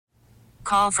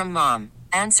call from mom.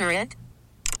 Answer it.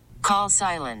 Call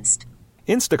silenced.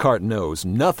 Instacart knows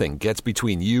nothing gets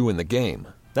between you and the game.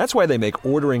 That's why they make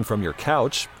ordering from your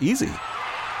couch easy.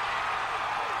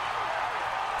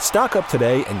 Stock up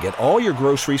today and get all your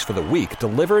groceries for the week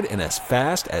delivered in as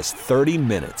fast as 30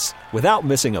 minutes without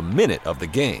missing a minute of the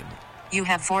game. You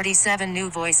have 47 new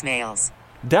voicemails.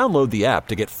 Download the app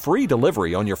to get free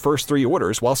delivery on your first 3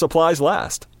 orders while supplies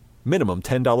last. Minimum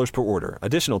 $10 per order.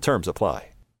 Additional terms apply.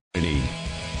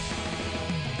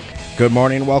 Good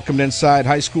morning. Welcome to Inside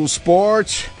High School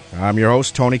Sports. I'm your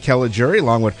host, Tony Caligiuri,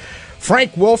 along with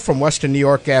Frank Wolf from Western New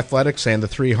York Athletics and the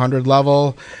 300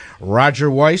 level. Roger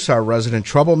Weiss, our resident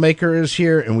troublemaker, is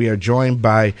here, and we are joined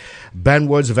by Ben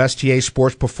Woods of STA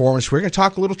Sports Performance. We're going to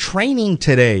talk a little training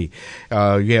today.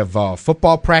 You have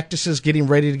football practices getting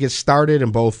ready to get started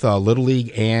in both Little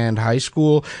League and high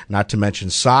school, not to mention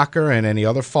soccer and any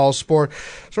other fall sport.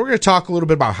 So we're going to talk a little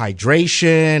bit about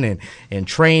hydration and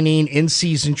training,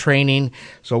 in-season training.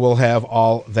 So we'll have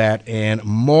all that and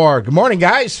more. Good morning,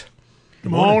 guys.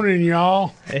 Good morning,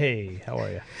 y'all. Hey, how are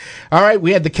you? All right,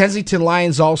 we had the Kensington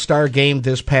Lions All-Star game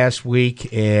this past week,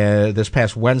 this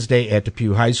past Wednesday at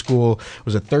Depew High School. It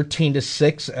was a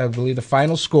 13-6, I believe, the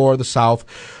final score. The South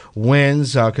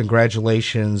wins.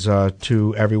 Congratulations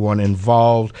to everyone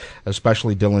involved,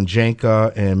 especially Dylan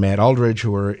Janka and Matt Aldridge,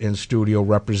 who were in studio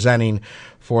representing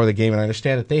for the game. And I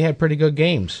understand that they had pretty good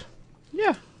games.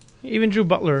 Yeah, even Drew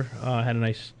Butler had a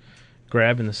nice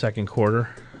grab in the second quarter.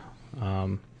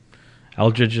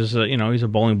 Eldridge is, he's a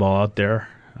bowling ball out there.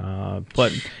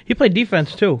 But he played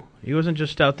defense, too. He wasn't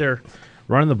just out there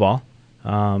running the ball.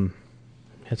 Had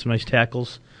some nice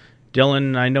tackles.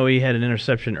 Dylan, I know he had an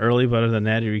interception early, but other than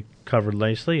that, he recovered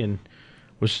nicely and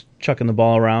was chucking the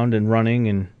ball around and running,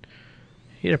 and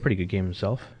he had a pretty good game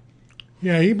himself.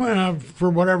 Yeah, he for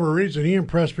whatever reason, he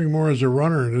impressed me more as a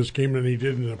runner in this game than he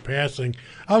did in the passing.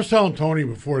 I was telling Tony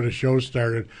before the show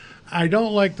started, I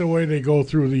don't like the way they go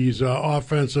through these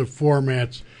offensive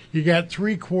formats. You got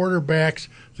 3 quarterbacks.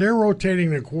 They're rotating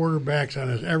the quarterbacks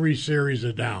on every series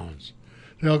of downs.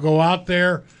 They'll go out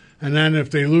there, and then if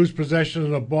they lose possession of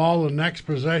the ball, the next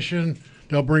possession,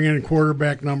 they'll bring in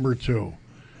quarterback number 2.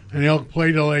 And they'll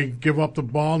play till they give up the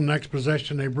ball. Next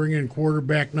possession, they bring in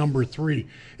quarterback number 3.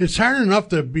 It's hard enough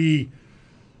to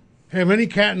have any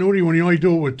continuity when you only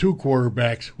do it with 2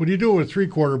 quarterbacks. When you do it with 3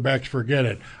 quarterbacks, forget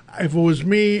it. If it was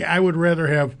me, I would rather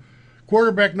have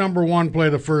quarterback number 1 play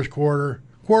the first quarter,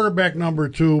 quarterback number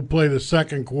 2 play the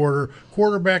second quarter,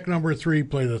 quarterback number 3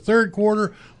 play the third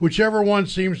quarter. Whichever one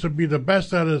seems to be the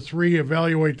best out of the 3,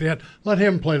 evaluate that. Let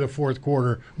him play the fourth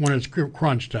quarter when it's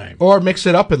crunch time. Or mix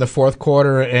it up in the fourth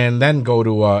quarter and then go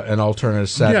to an alternative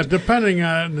set. Yeah, depending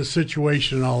on the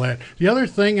situation and all that. The other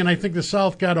thing, and I think the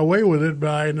South got away with it,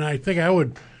 and I think I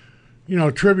would,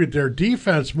 attribute their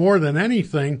defense more than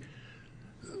anything.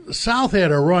 South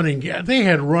had they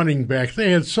had running backs.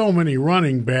 They had so many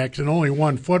running backs and only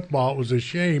one football. It was a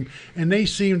shame. And they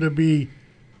seemed to be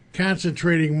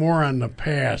concentrating more on the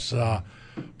pass.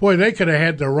 Boy, they could have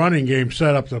had the running game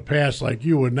set up the pass like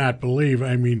you would not believe.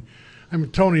 I mean,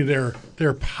 Tony,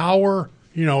 their power,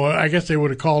 I guess they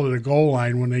would have called it a goal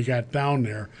line when they got down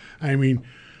there. I mean,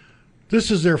 this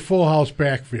is their full house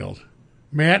backfield.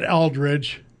 Matt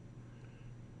Eldridge,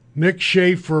 Nick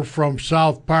Schaefer from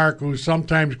South Park, who's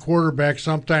sometimes quarterback,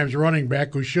 sometimes running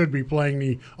back, who should be playing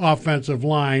the offensive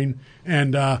line,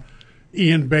 and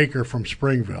Ian Baker from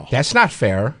Springville. That's not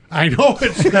fair. I know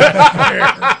it's not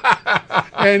fair.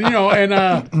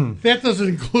 And, that doesn't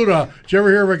include did you ever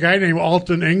hear of a guy named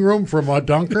Alton Ingram from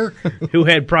Dunker? Who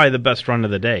had probably the best run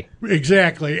of the day.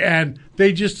 Exactly. And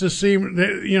they just seemed,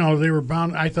 they were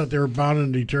bound, I thought they were bound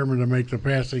and determined to make the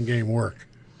passing game work.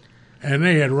 And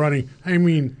they had running. I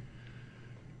mean,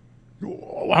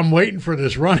 I'm waiting for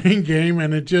this running game,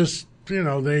 and it just,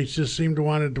 they just seem to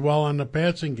want to dwell on the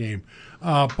passing game.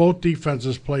 Both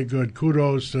defenses play good.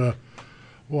 Kudos to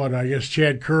I guess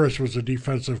Chad Curris was the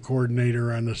defensive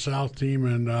coordinator on the South team,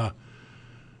 and the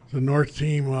North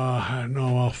team,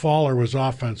 Fowler was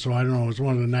offense, so I don't know. It was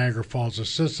one of the Niagara Falls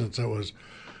assistants that was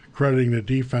crediting the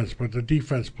defense, but the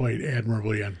defense played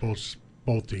admirably on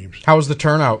both teams. How was the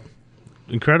turnout?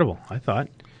 Incredible, I thought.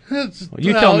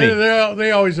 Tell me.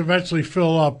 They always eventually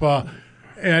fill up.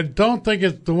 And don't think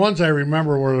it's the ones I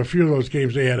remember were a few of those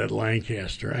games they had at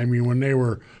Lancaster. I mean, when they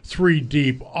were 3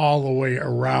 deep all the way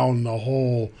around the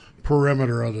whole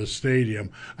perimeter of the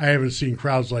stadium. I haven't seen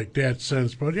crowds like that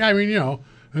since. But, yeah, I mean,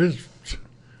 it's,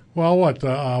 what was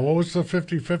the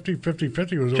 50-50?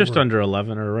 50-50 was just over. under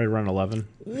 11 or right around 11.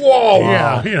 Whoa!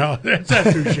 Yeah, that's not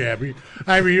too shabby.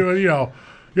 I mean,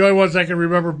 The only ones I can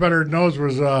remember better than those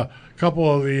was a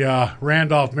couple of the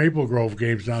Randolph Maple Grove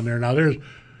games down there. Now,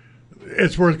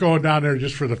 it's worth going down there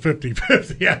just for the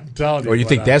 50-50, I'm telling you. Or you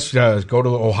think that's go to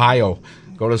Ohio.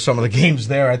 Go to some of the games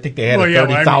there. I think they had a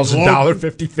 $30,000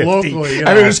 50-50. Locally,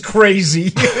 I mean, it was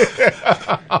crazy.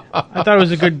 I thought it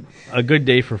was a good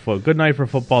day for football. Good night for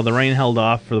football. The rain held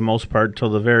off for the most part till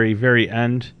the very, very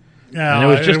end. Yeah, and it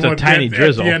was just a tiny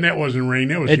drizzle. Yeah, that wasn't rain.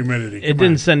 It was humidity. It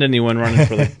didn't send anyone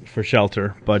running for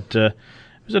shelter, but it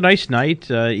was a nice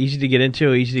night. Easy to get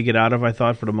into, easy to get out of, I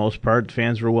thought, for the most part.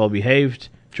 Fans were well behaved.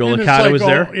 Joe Licata was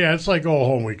there. Yeah, it's like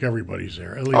home week. Everybody's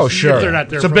there. At least oh, sure. If they're not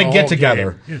there it's a big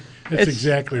get-together. It's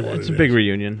exactly what it is. It's a big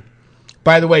reunion.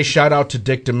 By the way, shout out to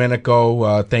Dick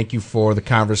Domenico. Thank you for the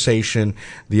conversation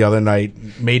the other night.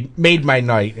 Made my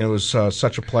night. It was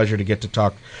such a pleasure to get to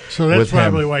talk with him. So that's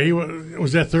probably why he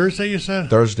was that Thursday, you said?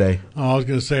 Thursday. Oh, I was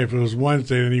going to say if it was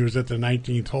Wednesday, then he was at the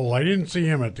 19th hole. I didn't see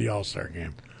him at the All-Star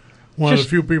game. One of the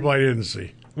few people I didn't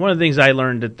see. One of the things I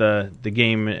learned at the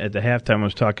game at the halftime, I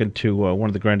was talking to one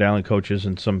of the Grand Island coaches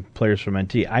and some players from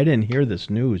NT. I didn't hear this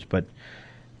news, but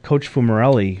Coach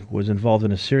Fumarelli was involved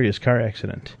in a serious car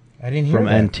accident. I didn't hear from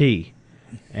that. NT,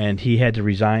 and he had to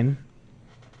resign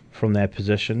from that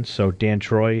position. So Dan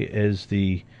Troy is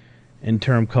the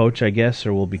interim coach, I guess,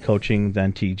 or will be coaching the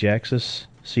NT Jacks this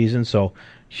season. So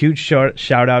huge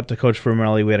shout out to Coach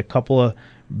Fumarelli. We had a couple of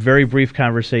very brief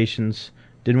conversations.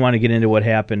 Didn't want to get into what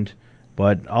happened,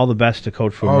 but all the best to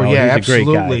Coach Fumarelli. Oh, yeah, he's a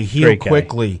absolutely. great guy. Heal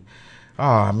quickly.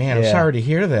 Oh, man, I'm sorry to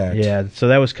hear that. Yeah, so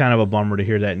that was kind of a bummer to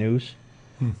hear that news.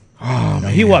 Oh,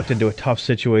 man. He walked into a tough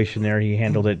situation there. He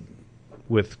handled it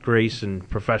with grace and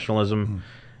professionalism,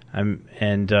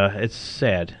 and it's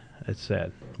sad. It's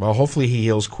sad. Well, hopefully he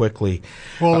heals quickly.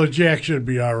 Well, the Jack should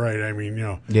be all right. I mean,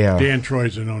 yeah. Dan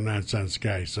Troy's a no-nonsense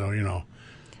guy, so,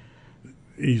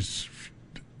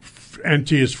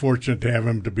 NT is fortunate to have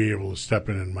him to be able to step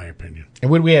in my opinion.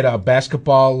 And when we had a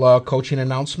basketball coaching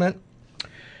announcement?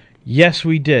 Yes,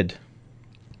 we did.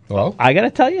 Well, I got to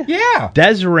tell you. Yeah.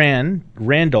 Des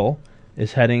Randall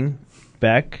is heading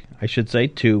back, I should say,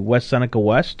 to West Seneca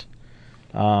West.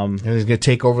 And he's going to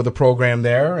take over the program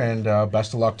there, and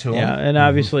best of luck to him. Yeah, and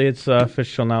obviously it's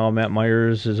official now. Matt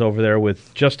Myers is over there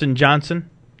with Justin Johnson.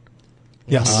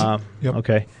 Yes. Yep.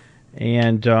 Okay.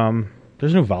 And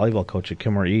there's a new volleyball coach at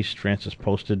Kenmore East. Francis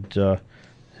posted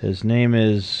his name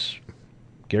is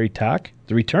Gary Tock.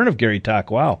 The return of Gary Tock.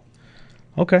 Wow.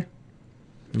 Okay.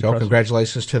 So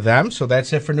congratulations to them. So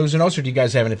that's it for news and notes, or do you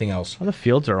guys have anything else? Well, the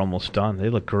fields are almost done. They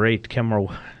look great. Kenmore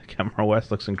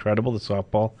West looks incredible. The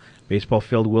softball, baseball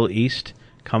field, Will East,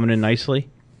 coming in nicely.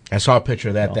 I saw a picture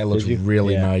of that. That looks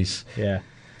really nice. Yeah.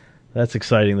 That's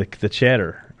exciting. The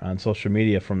chatter on social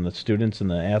media from the students and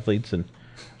the athletes, and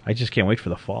I just can't wait for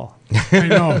the fall. I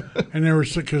know. And there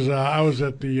was, because I was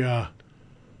at the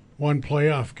one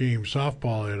playoff game,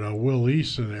 softball, at Will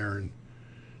East in there, and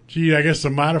gee, I guess the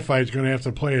Modified is going to have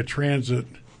to play at Transit.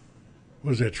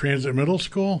 Was that Transit Middle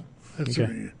School? That's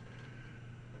okay.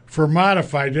 For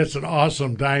Modified, that's an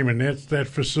awesome diamond. That's that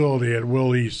facility at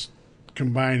Will East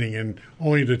combining, and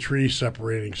only the tree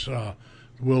separating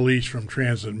Will East from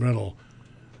Transit Middle.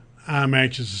 I'm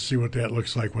anxious to see what that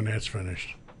looks like when that's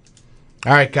finished.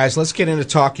 All right, guys, let's get into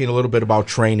talking a little bit about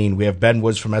training. We have Ben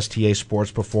Woods from STA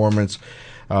Sports Performance.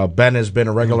 Ben has been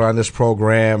a regular on this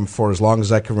program for as long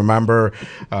as I can remember.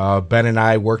 Ben and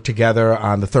I worked together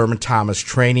on the Thurman Thomas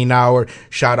Training Hour.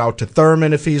 Shout out to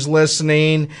Thurman if he's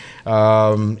listening.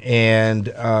 And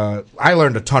I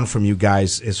learned a ton from you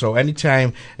guys. And so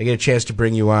anytime I get a chance to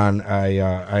bring you on,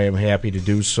 I am happy to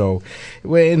do so.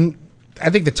 I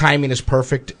think the timing is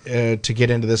perfect to get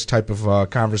into this type of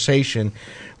conversation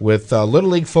with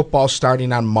Little League football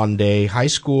starting on Monday. High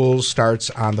school starts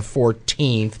on the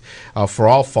 14th for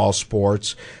all fall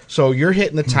sports. So you're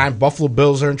hitting the time. Buffalo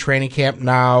Bills are in training camp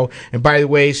now. And by the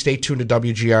way, stay tuned to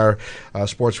WGR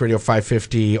Sports Radio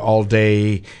 550 all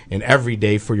day and every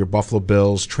day for your Buffalo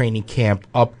Bills training camp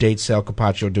updates. Sal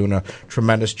Capaccio doing a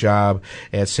tremendous job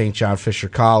at St. John Fisher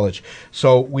College.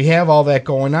 So we have all that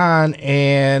going on,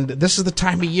 and this is the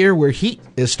time of year where heat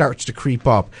starts to creep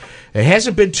up. It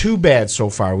hasn't been too bad so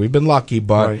far. We've been lucky,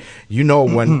 but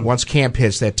when once camp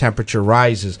hits, that temperature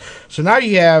rises. So now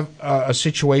you have a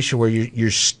situation where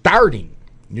you're starting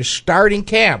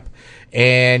camp,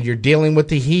 and you're dealing with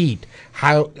the heat.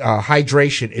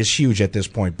 hydration is huge at this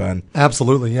point, Ben.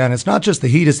 Absolutely, yeah. And it's not just the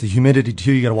heat, it's the humidity,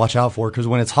 too, you got to watch out for. Because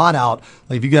when it's hot out,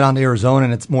 like if you get down to Arizona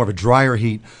and it's more of a drier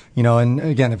heat, and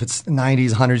again, if it's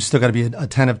 90s, 100s, you still got to be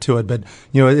attentive to it. But,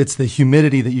 it's the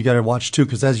humidity that you got to watch, too,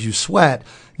 because as you sweat,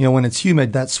 when it's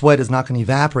humid, that sweat is not going to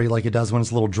evaporate like it does when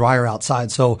it's a little drier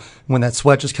outside. So when that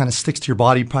sweat just kind of sticks to your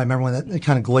body, you probably remember when it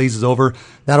kind of glazes over,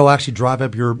 that'll actually drive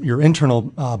up your internal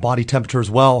body temperature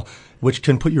as well, which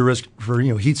can put your risk for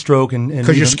heat stroke and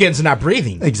because your skin's not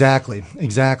breathing. Exactly.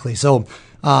 So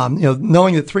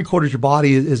knowing that 3/4 of your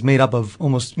body is made up of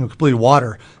almost completely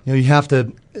water, you have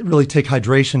to really take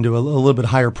hydration to a little bit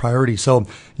higher priority. So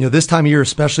this time of year,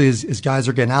 especially as guys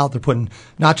are getting out, they're putting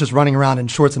not just running around in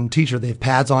shorts and a t-shirt, they have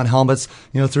pads on, helmets.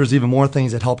 So there's even more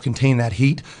things that help contain that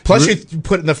heat. Plus, you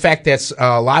put in the fact that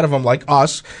a lot of them, like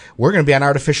us, we're going to be on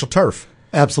artificial turf.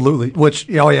 Absolutely. Which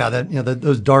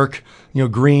those dark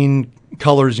green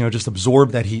colors just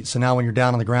absorb that heat. So now when you're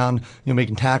down on the ground,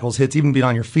 making tackles, hits, even being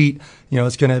on your feet,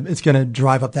 it's gonna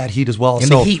drive up that heat as well. And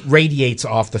the heat radiates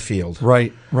off the field.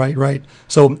 Right.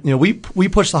 So we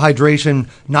push the hydration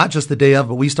not just the day of,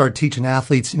 but we start teaching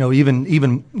athletes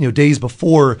even days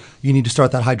before you need to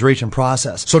start that hydration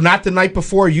process. So not the night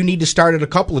before, you need to start it a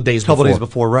couple of days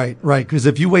before. Right. Because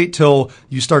if you wait till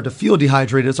you start to feel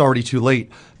dehydrated, it's already too late.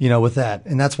 With that,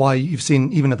 and that's why you've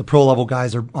seen even at the pro level,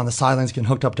 guys are on the sidelines getting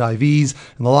hooked up to IVs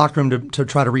in the locker room to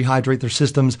try to rehydrate their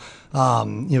systems.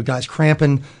 Guys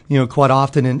cramping, quite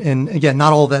often, and again,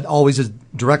 not all of that always is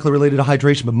directly related to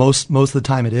hydration, but most of the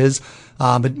time it is.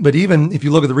 But even if you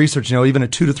look at the research, even a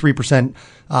 2 to 3%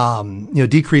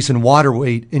 decrease in water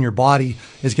weight in your body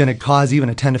is going to cause even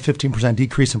a 10 to 15%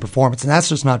 decrease in performance, and that's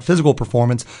just not physical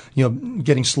performance,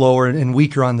 getting slower and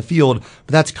weaker on the field,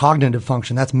 but that's cognitive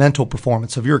function, that's mental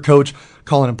performance. So if you're a coach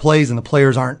calling in plays and the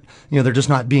players aren't, they're just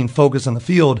not being focused on the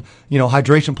field,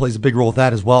 hydration plays a big role with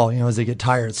that as well, as they get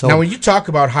tired. So now, when you talk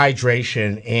about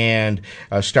hydration and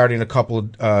starting a couple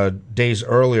of days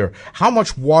earlier, how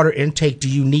much water intake do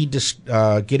you need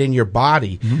to get in your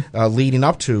body leading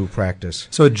up to practice?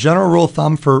 So a general rule of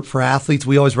thumb for athletes,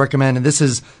 we always recommend, and this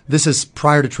is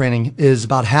prior to training, is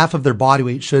about half of their body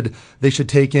weight they should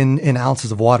take in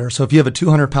ounces of water. So if you have a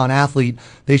 200-pound athlete,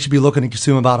 they should be looking to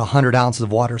consume about 100 ounces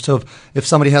of water. So if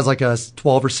somebody has like a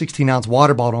 12 or 16-ounce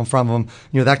water bottle in front of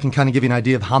them, that can kind of give you an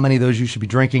idea of how many of those you should be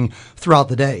drinking throughout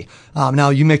the day. Now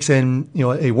you mix in,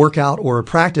 a workout or a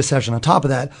practice session on top of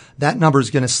that, that number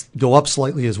is going to go up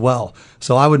slightly as well.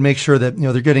 So I would make sure that,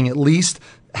 they're getting at least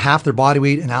half their body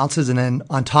weight in ounces, and then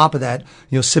on top of that,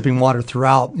 sipping water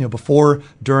throughout, before,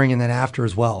 during, and then after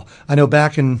as well. I know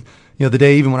back in the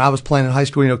day, even when I was playing in high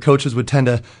school, coaches would tend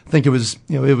to think it was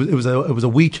a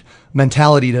weak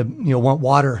mentality to want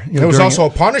water. It was also a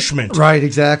punishment, right?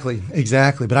 Exactly.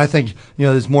 But I think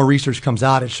as more research comes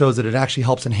out, it shows that it actually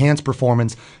helps enhance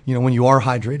performance. When you are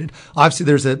hydrated, obviously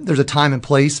there's a time and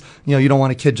place. You don't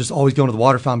want a kid just always going to the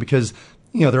water fountain because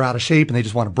they're out of shape and they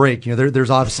just want to break. There's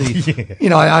obviously,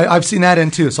 I've seen that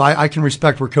in too. So I can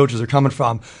respect where coaches are coming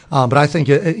from. But I think,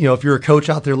 if you're a coach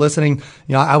out there listening,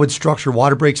 I would structure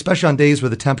water breaks, especially on days where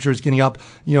the temperature is getting up,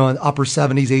 in upper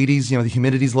 70s, 80s, the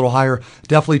humidity is a little higher.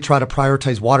 Definitely try to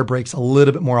prioritize water breaks a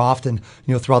little bit more often,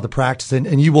 throughout the practice,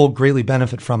 and you will greatly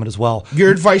benefit from it as well. Your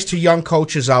advice to young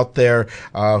coaches out there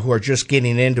who are just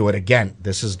getting into it, again,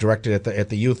 this is directed at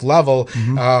the youth level.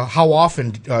 How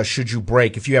often should you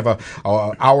break? If you have a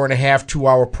hour and a half, 2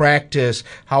 hour practice,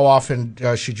 how often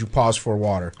should you pause for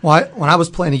water? Well, when I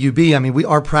was playing at UB,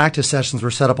 our practice sessions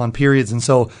were set up on periods, and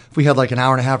so if we had like an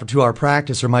hour and a half or 2 hour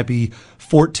practice, there might be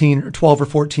 12 or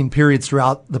 14 periods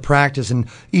throughout the practice, and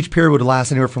each period would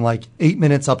last anywhere from like 8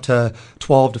 minutes up to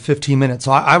 12 to 15 minutes.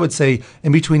 So I would say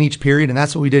in between each period, and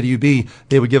that's what we did at UB,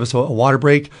 they would give us a water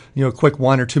break, a quick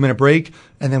 1 or 2 minute break,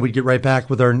 and then we'd get right back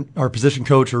with our position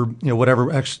coach or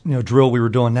whatever drill we were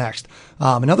doing next.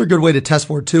 Another good way to test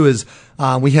for it too is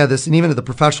we had this, and even at the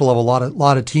professional level, a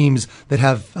lot of teams that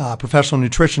have professional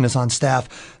nutritionists on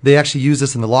staff, they actually use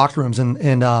this in the locker rooms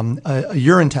and a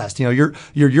urine test. Your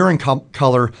urine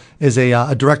color is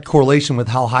a direct correlation with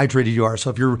how hydrated you are.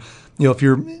 So if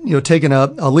you're taking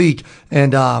a leak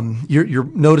and you're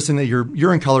noticing that your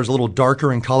urine color is a little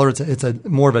darker in color, it's a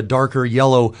more of a darker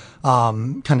yellow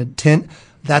kind of tint.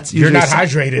 That's you're not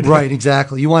hydrated, right?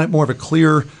 Exactly. You want it more of a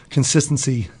clear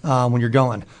consistency when you're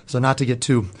going. So not to get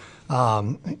too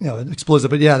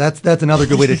explosive, but yeah, that's another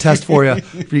good way to test for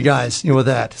you guys. With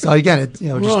that. So again, that's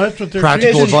what they're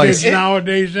practical advice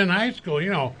nowadays in high school.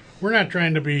 We're not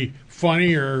trying to be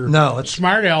funny or No, it's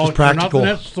smart aleck or practical.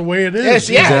 nothing. That's the way it is. Yes,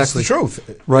 yeah, it's Exactly. the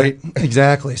truth. Right,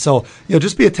 exactly. So,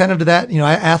 just be attentive to that.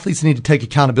 Athletes need to take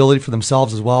accountability for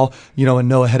themselves as well, and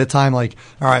know ahead of time, like,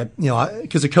 all right,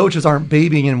 because the coaches aren't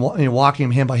babying and walking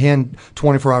them hand by hand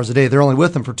 24 hours a day. They're only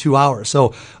with them for 2 hours.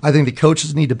 So I think the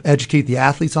coaches need to educate the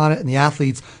athletes on it, and the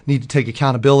athletes need to take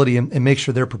accountability and make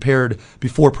sure they're prepared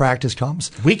before practice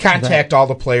comes. We contact all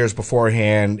the players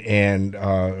beforehand, and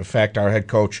in fact, our head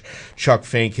coach, Chuck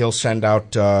Fink, he'll send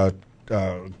out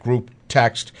group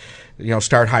text,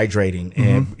 start hydrating,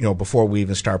 and before we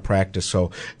even start practice.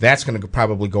 So that's going to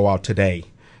probably go out today.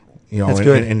 That's in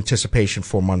good. anticipation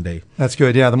for Monday. That's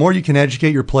good. Yeah, the more you can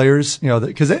educate your players,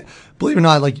 because believe it or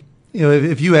not, like,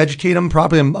 if you educate them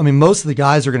properly, I mean, most of the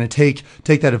guys are going to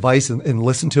take that advice and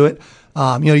listen to it.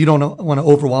 You don't want to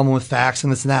overwhelm them with facts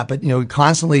and this and that, but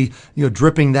constantly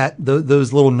dripping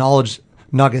those little knowledge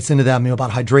nuggets into them, about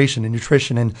hydration and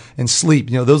nutrition and sleep.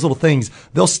 Those little things,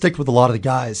 they'll stick with a lot of the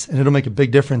guys, and it'll make a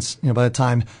big difference, by the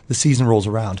time the season rolls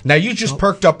around. Now, you just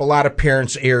perked up a lot of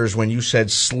parents' ears when you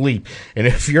said sleep. And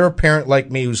if you're a parent like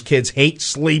me whose kids hate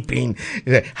sleeping,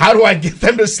 how do I get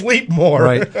them to sleep more?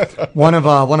 Right. One of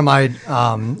my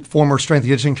former strength and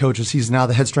conditioning coaches, he's now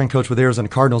the head strength coach with Arizona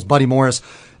Cardinals, Buddy Morris,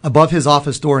 above his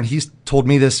office door, and he's told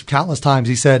me this countless times.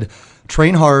 He said,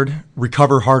 train hard,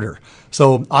 recover harder.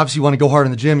 So obviously you want to go hard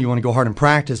in the gym, you want to go hard in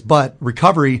practice, but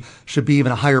recovery should be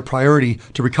even a higher priority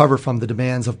to recover from the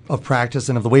demands of practice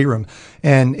and of the weight room.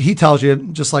 And he tells you,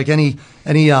 just like any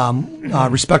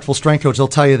respectful strength coach, they'll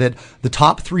tell you that the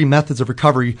top 3 methods of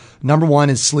recovery, number 1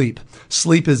 is sleep.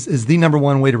 Sleep is the number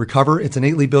 1 way to recover. It's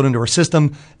innately built into our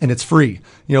system, and it's free.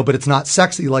 But it's not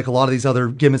sexy like a lot of these other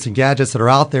gimmicks and gadgets that are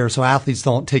out there. So athletes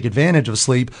don't take advantage of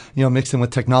sleep, mixed in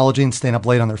with technology and staying up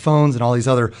late on their phones and all these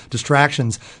other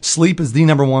distractions. Sleep is the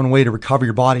number 1 way to recover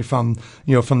your body from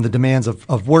the demands of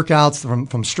workouts,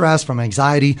 from stress, from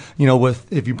anxiety.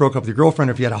 If you broke up with your girlfriend,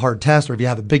 or if you had a hard test, or if you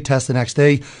have a big test the next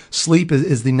day, sleep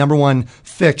is the number 1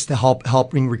 fix to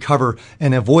helping recover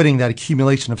and avoiding that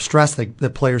accumulation of stress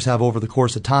that players have over the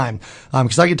course of time.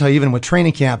 Because I can tell you, even with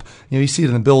training camp, you see it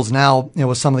in the Bills now,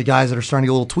 with some of the guys that are starting to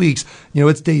get little tweaks.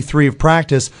 It's day 3 of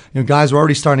practice. Guys are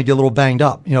already starting to get a little banged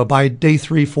up. By day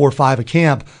 3, 4, 5 of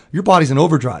camp, your body's in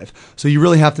overdrive. So you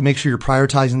really have to make sure you're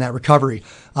prioritizing that recovery.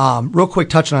 Real quick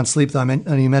touching on sleep, though,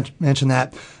 you mentioned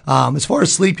that. As far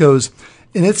as sleep goes,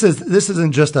 and this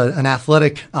isn't just an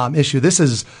athletic issue. This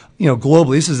is,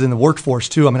 globally. This is in the workforce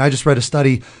too. I mean, I just read a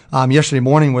study yesterday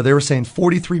morning where they were saying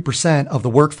 43% of the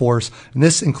workforce, and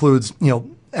this includes,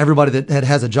 everybody that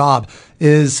has a job,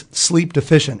 is sleep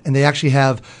deficient. And they actually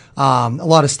have a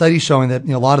lot of studies showing that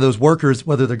a lot of those workers,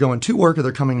 whether they're going to work or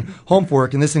they're coming home from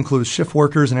work, and this includes shift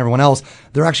workers and everyone else,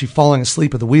 they're actually falling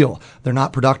asleep at the wheel. They're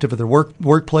not productive at their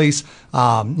workplace.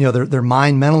 Their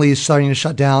mind mentally is starting to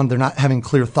shut down. They're not having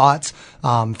clear thoughts,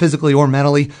 physically or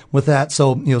mentally with that.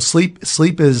 So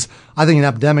sleep is, I think, an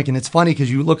epidemic. And it's funny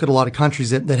because you look at a lot of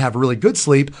countries that have really good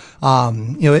sleep.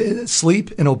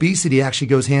 Sleep and obesity actually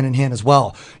goes hand in hand as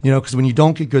well. Because when you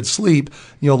don't get good sleep,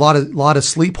 a lot of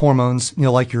sleep hormones,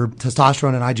 like your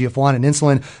testosterone and IGF-1 and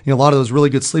insulin, a lot of those really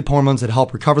good sleep hormones that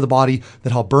help recover the body,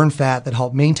 that help burn fat, that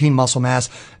help maintain muscle mass.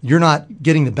 You're not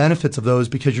getting the benefits of those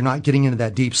because you're not getting into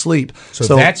that deep sleep.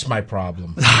 So that's my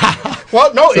problem.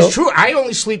 Well, no, it's true. I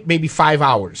only sleep maybe 5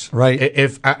 hours. Right.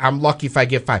 If I'm lucky if I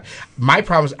get 5. My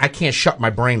problem is I can't shut my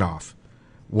brain off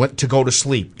to go to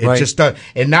sleep. It just does.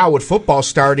 And now with football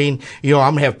starting, I'm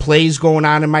going to have plays going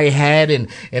on in my head, and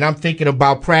I'm thinking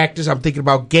about practice, I'm thinking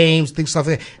about games, things like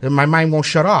that, and my mind won't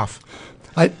shut off.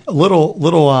 A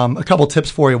couple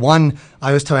tips for you. One, I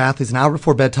always tell athletes an hour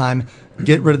before bedtime,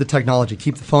 get rid of the technology.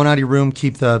 Keep the phone out of your room.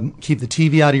 Keep the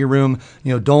TV out of your room.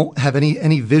 Don't have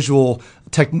any visual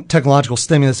technological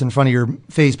stimulus in front of your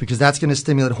face, because that's going to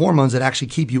stimulate hormones that actually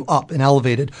keep you up and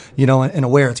elevated, and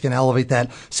aware. It's going to elevate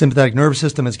that sympathetic nervous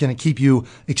system. It's going to keep you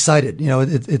excited.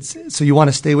 So you want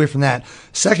to stay away from that.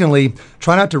 Secondly,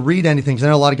 try not to read anything, because I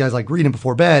know a lot of guys like reading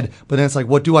before bed, but then it's like,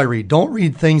 what do I read? Don't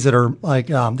read things that are like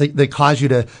they cause you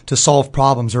to solve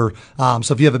problems, or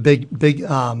so if you have a big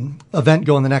event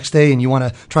going the next day and you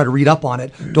want to try to read up on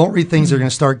it, don't read things that are going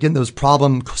to start getting those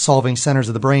problem solving centers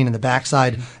of the brain and the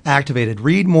backside activated.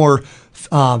 Read more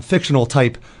fictional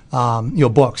type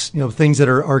books, things that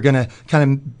are going to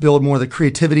kind of build more of the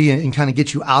creativity and kind of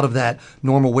get you out of that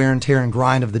normal wear and tear and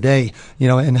grind of the day,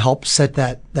 and help set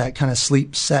that kind of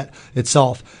sleep set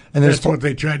itself. And that's what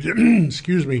they tried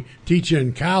to teach you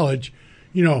in college.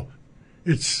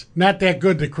 It's not that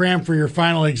good to cram for your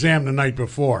final exam the night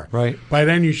before. Right. By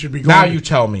then you should be going. Now you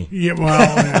tell me. Yeah,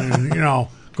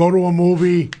 well, go to a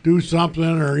movie, do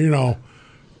something, or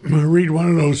read one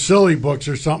of those silly books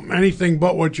or something, anything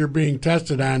but what you're being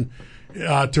tested on,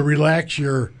 to relax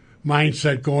your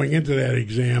mindset going into that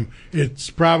exam. It's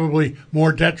probably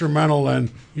more detrimental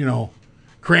than,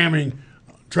 cramming,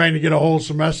 trying to get a whole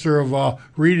semester of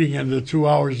reading into 2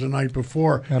 hours the night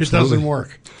before. Absolutely. It doesn't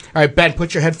work. All right, Ben,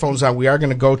 put your headphones on. We are going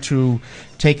to go to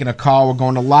taking a call. We're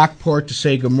going to Lockport to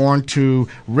say good morning to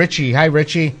Richie. Hi,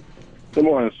 Richie. Good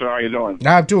morning, sir. How you doing?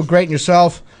 I'm doing great. And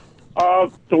yourself?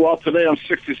 Well, today I'm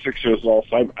 66 years old,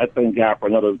 so I thank God for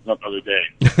another day.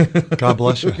 God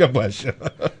bless you. God bless you.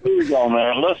 Here we go,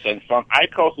 man. Listen, I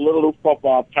coached Little League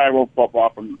football, Tyrone football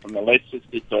from the late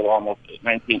 60s to almost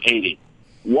 1980.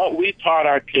 What we taught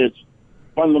our kids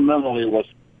fundamentally was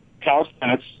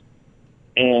calisthenics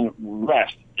and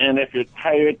rest. And if you're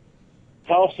tired,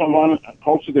 tell someone.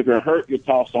 Coaches, if you're hurt, you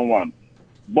tell someone.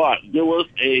 But there was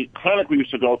a clinic we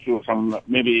used to go to from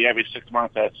maybe every 6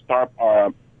 months at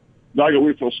Dogger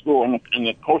Wheatfield School, and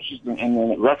the coaches and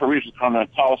the referees would come and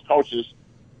tell us coaches,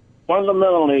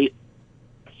 fundamentally,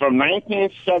 from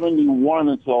 1971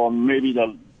 until maybe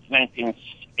the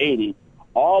 1980,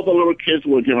 all the little kids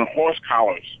were given horse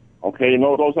collars. Okay, you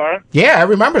know what those are? Yeah, I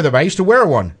remember them. I used to wear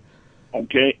one.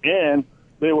 Okay, and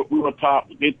they taught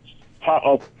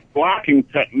a blocking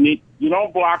technique. You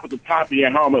don't block with the top of your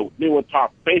helmet. They were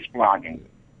taught face blocking.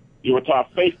 You were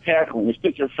taught face tackling. You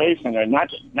stick your face in there, not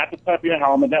the top of your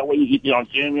helmet. That way you don't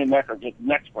jam your neck or get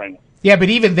neck sprain. Yeah, but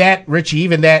even that, Richie,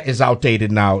 even that is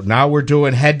outdated now. Now we're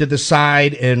doing head to the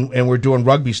side, and we're doing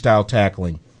rugby-style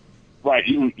tackling. Right.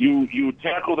 You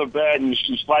tackle the bed, and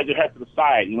you slide your head to the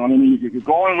side. You know what I mean? You're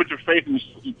going with your face, and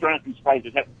you turn it and slide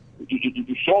your head.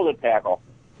 You shoulder tackle.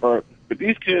 But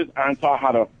these kids aren't taught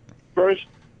how to first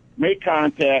make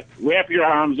contact, wrap your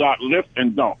arms out, lift,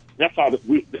 and dump. That's how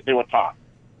they were taught.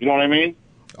 You know what I mean?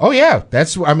 Oh, yeah.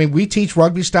 We teach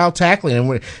rugby-style tackling,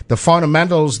 and the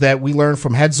fundamentals that we learn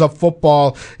from heads-up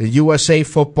football, USA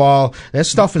football, that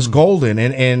stuff is golden.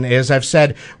 And as I've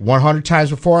said 100 times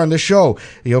before on the show,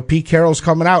 Pete Carroll's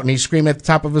coming out, and he's screaming at the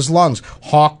top of his lungs,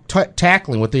 hawk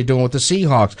tackling, what they're doing with the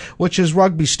Seahawks, which is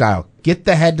rugby-style. Get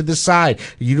the head to the side.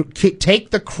 You take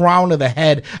the crown of the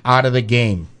head out of the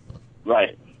game.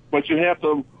 Right. But you have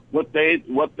to, what they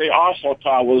also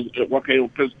taught was, okay,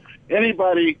 because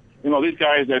anybody, these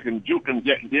guys that can juke and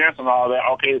dance and all that,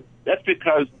 okay, that's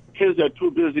because kids are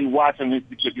too busy watching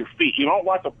your feet. You don't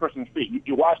watch a person's feet.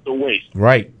 You watch the waist.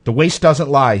 Right. The waist doesn't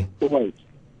lie. The waist.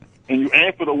 And you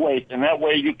aim for the waist, and that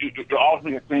way you're always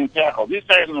making a clean tackle. These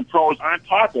guys in the pros aren't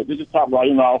taught that. They just talk about,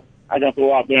 I got to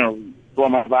go out there and throw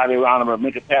my body around them and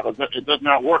make a tackle. It does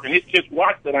not work. And these kids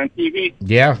watch that on TV.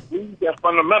 Yeah. That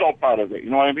fundamental part of it. You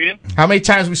know what I mean? How many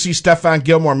times we see Stephon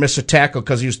Gilmore miss a tackle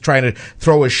because he was trying to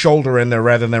throw his shoulder in there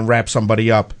rather than wrap somebody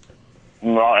up?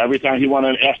 Well, every time he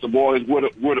wanted to ask the boys what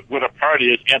a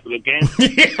party is after the game.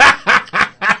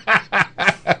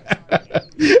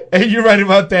 Hey, you're right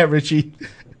about that, Richie.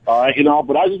 All right,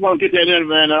 but I just want to get that in,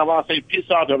 man. And I want to say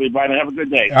peace out to everybody and have a good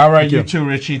day. All right, you too,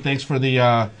 Richie. Thanks for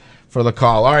the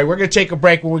call. All right, we're going to take a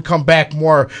break. When we come back,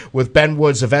 more with Ben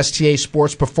Woods of STA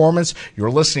Sports Performance.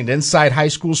 You're listening to Inside High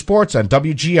School Sports on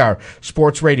WGR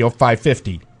Sports Radio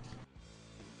 550.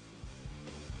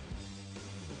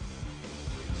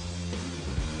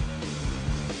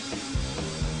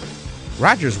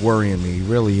 Roger's worrying me. He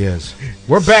really is.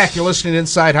 We're back. You're listening to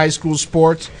Inside High School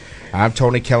Sports. I'm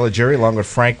Tony Kelligeri, along with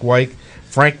Frank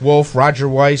Wolf, Roger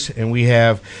Weiss, and we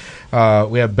have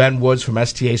Ben Woods from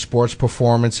STA Sports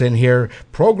Performance in here.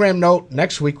 Program note,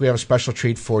 next week we have a special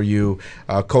treat for you.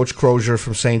 Coach Crozier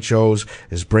from St. Joe's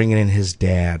is bringing in his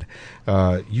dad.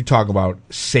 You talk about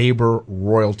Sabre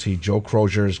royalty. Joe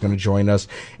Crozier is going to join us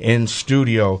in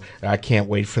studio. I can't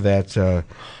wait for that.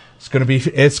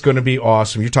 It's gonna be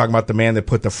awesome. You're talking about the man that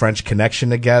put the French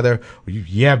Connection together.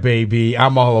 Yeah, baby,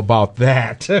 I'm all about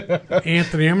that.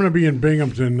 Anthony, I'm going to be in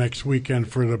Binghamton next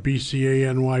weekend for the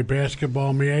BCANY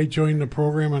basketball. May I join the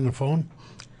program on the phone?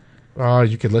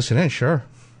 You could listen in, sure.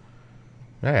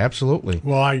 Yeah, absolutely.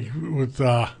 Well,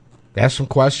 ask some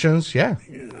questions. Yeah,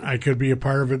 I could be a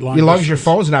part of it. As long as your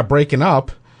phone's not breaking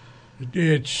up.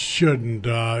 It shouldn't,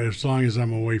 as long as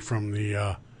I'm away from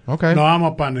the. Okay. No, I'm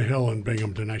up on the hill in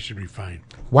Binghamton. I should be fine.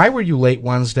 Why were you late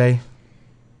Wednesday?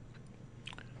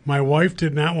 My wife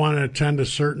did not want to attend a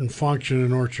certain function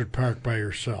in Orchard Park by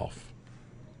herself.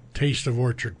 Taste of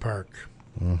Orchard Park.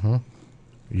 Mm-hmm.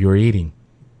 You were eating.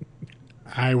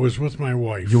 I was with my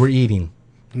wife. You were eating.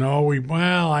 No,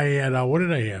 I had, what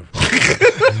did I have?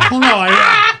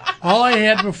 All I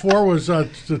had before was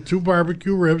the 2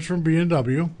 barbecue ribs from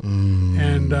B&W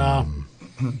and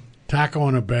taco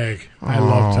in a bag. I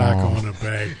love taco in a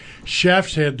bag.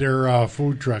 Chefs had their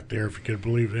food truck there, if you could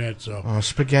believe that. So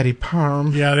spaghetti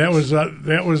parm. Yeah, that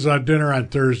was dinner on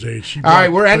Thursday. All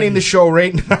right, we're ending the show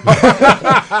right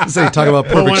now. So you talk about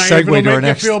perfect segue to our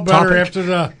next feel better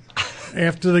topic.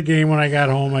 after the game when I got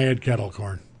home, I had kettle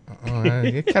corn.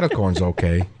 Kettle corn's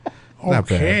okay.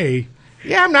 Not Okay. bad.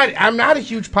 Yeah, I'm not a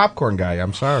huge popcorn guy.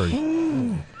 I'm sorry.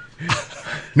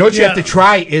 You know what you have to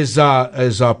try is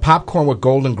popcorn with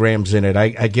Golden Grams in it.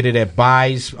 I get it at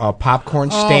Buys popcorn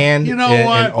stand you know in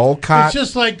what? Olcott. It's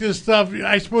just like this stuff.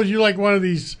 I suppose you like one of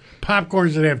these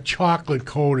popcorns that have chocolate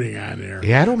coating on there.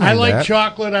 Yeah, I don't mind I like that.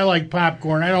 chocolate. I like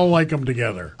popcorn. I don't like them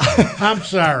together. I'm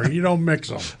sorry. You don't mix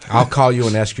them. I'll call you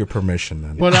and ask your permission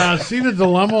then. But see the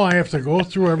dilemma I have to go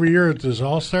through every year at this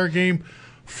All-Star game?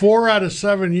 4 out of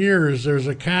 7 years, there's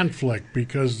a conflict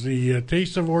because the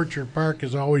Taste of Orchard Park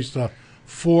is always the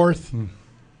fourth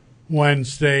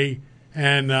Wednesday,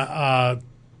 and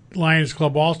Lions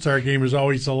Club All-Star game is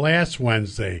always the last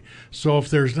Wednesday. So if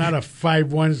there's not a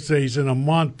 5 Wednesdays in a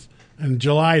month in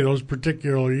July, those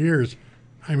particular years,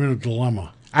 I'm in a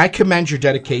dilemma. I commend your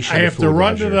dedication. I have to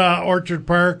run to Roger. the Orchard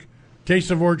Park, Taste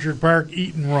of Orchard Park,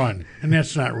 eat and run, and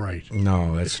that's not right.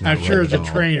 No, that's not I'm sure right as at a all.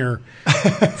 trainer,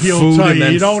 he'll Food tell and you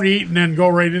then you don't eat and then go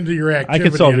right into your activity. I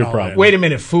can solve and your all problem. that. Wait a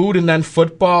minute, food and then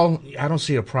football? I don't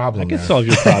see a problem. I can there. solve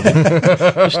your problem.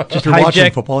 just If you're watching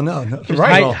hijack. football, no.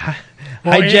 Right.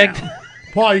 Hijacked.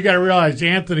 Paul, you got to realize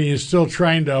Anthony is still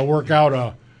trying to work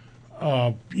out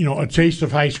a taste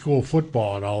of high school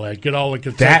football and all that. Get all the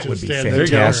concession That would be stands together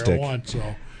fantastic. at once,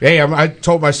 so. Hey, I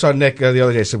told my son Nick the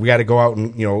other day. I said we got to go out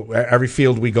and every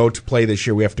field we go to play this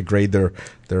year, we have to grade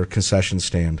their concession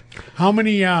stand. How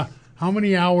many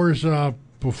hours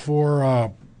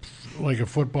before like a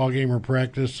football game or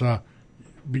practice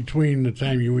between the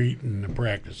time you eat and the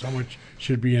practice? How much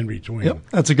should be in between? Yep,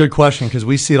 that's a good question because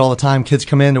we see it all the time. Kids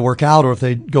come in to work out, or if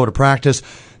they go to practice,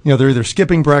 they're either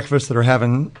skipping breakfast, that are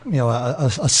having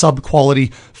a sub quality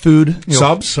food.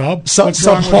 Sub? Sub What's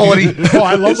wrong with quality. you? Oh,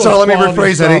 I love so those let me quality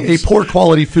rephrase that: a subs. poor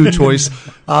quality food choice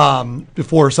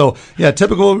before. So yeah,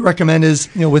 typical recommend is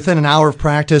within an hour of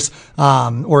practice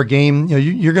or a game,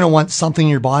 you're going to want something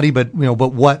in your body, but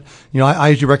what I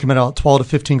usually recommend about 12 to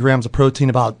 15 grams of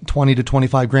protein, about 20 to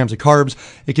 25 grams of carbs.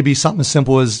 It could be something as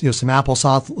simple as some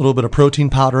applesauce, a little bit of protein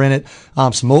powder in it,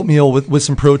 some oatmeal with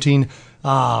some protein.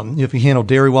 If you handle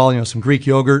dairy well, some Greek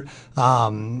yogurt, with a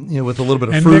little bit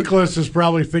of And fruit. Nicholas is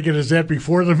probably thinking, is that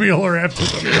before the meal or after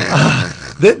the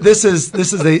meal? This is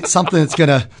something that's going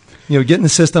to get in the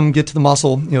system, get to the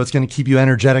muscle. It's going to keep you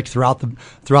energetic throughout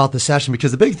the session,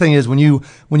 because the big thing is when you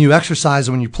exercise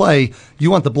and when you play, you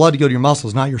want the blood to go to your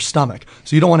muscles, not your stomach.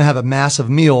 So you don't want to have a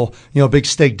massive meal, a big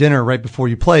steak dinner right before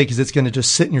you play, because it's going to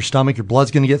just sit in your stomach. Your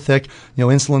blood's going to get thick.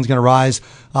 Insulin's going to rise.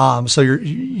 So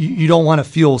you don't want to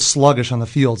feel sluggish on the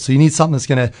field. So you need something that's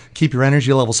going to keep your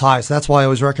energy levels high. So that's why I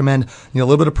always recommend a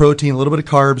little bit of protein, a little bit of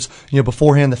carbs.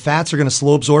 Beforehand, the fats are going to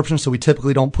slow absorption, so we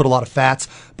typically don't put a lot of fats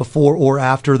before or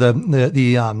after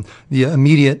the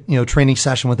immediate training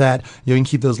session with that. You can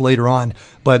keep those later on.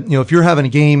 But if you're having a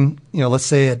game, let's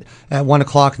say at 1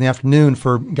 o'clock in the afternoon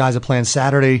for guys that play on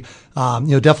Saturday,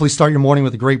 definitely start your morning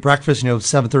with a great breakfast.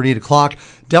 7:30, 8 o'clock.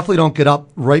 Definitely don't get up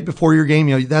right before your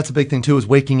game. That's a big thing too, is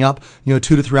waking up 2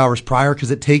 to 3 hours prior,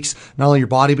 because it takes not only your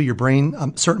body but your brain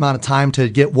a certain amount of time to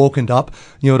get woken up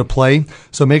to play.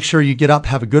 So make sure you get up,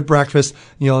 have a good breakfast.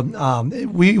 We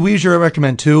usually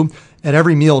recommend too, at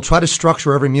every meal, try to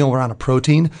structure every meal around a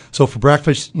protein. So for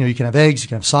breakfast, you can have eggs, you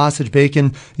can have sausage,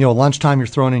 bacon. At lunchtime, you're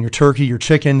throwing in your turkey, your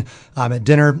chicken. At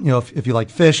dinner, if you like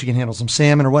fish, you can handle some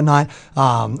salmon or whatnot,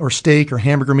 or steak or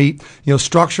hamburger meat.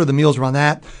 Structure the meals around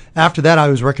that. After that, I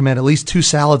always recommend at least 2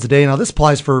 salads a day. Now, this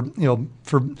applies for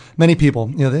many people.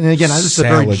 And again, this is a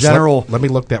very Salads. general. Let me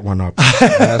look that one up.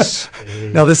 Yes.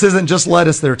 Now, this isn't just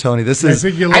lettuce there, Tony. This I is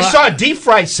think you I saw a deep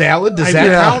fried salad. Does that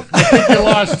yeah. count? I think you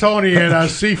lost Tony at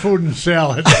seafood and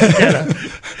salad.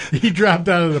 He dropped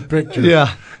out of the picture.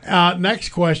 Yeah. Next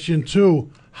question, too.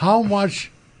 How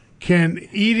much can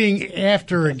eating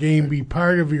after a game be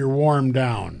part of your warm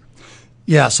down?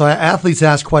 Yeah, so athletes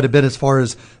ask quite a bit as far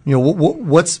as,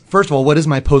 what's, first of all, what is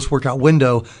my post-workout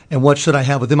window, and what should I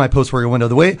have within my post-workout window?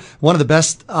 One of the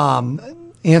best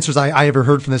answers I ever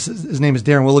heard from this, his name is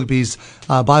Darren Willoughby. He's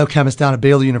a biochemist down at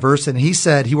Baylor University, and he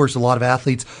said he works with a lot of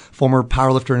athletes, former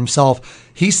powerlifter himself.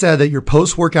 he said that your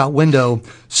post-workout window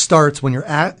starts when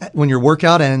your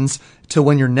workout ends to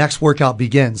when your next workout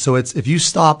begins. So if you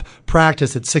stop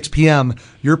practice at 6 p.m.,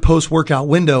 your post-workout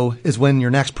window is when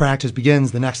your next practice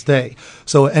begins the next day.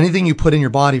 So anything you put in your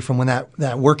body from when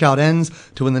that workout ends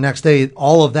to when the next day,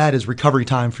 all of that is recovery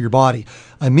time for your body.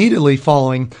 Immediately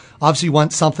following, obviously you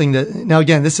want something that, now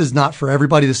again, this is not for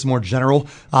everybody. This is more general.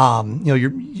 I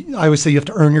always say you have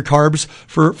to earn your carbs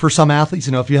for some athletes.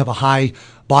 If you have a high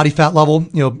body fat level,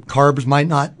 carbs might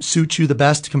not suit you the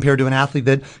best compared to an athlete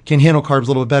that can handle carbs a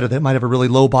little bit better, that might have a really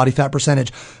low body fat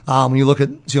percentage. When you look at,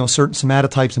 certain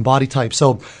somatotypes and body types.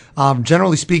 So,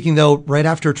 generally speaking though, right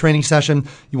after a training session,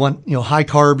 you want, high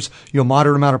carbs,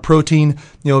 moderate amount of protein.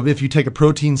 If you take a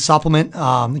protein supplement,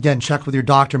 again, check with your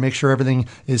doctor, make sure everything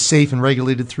is safe and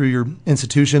regulated through your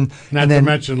institution. Not to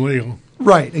mention legal.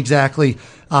 Right, exactly.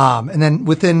 And then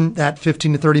within that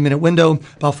 15 to 30 minute window,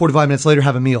 about 45 minutes later,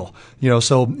 have a meal. We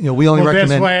only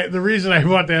recommend. That's why the reason I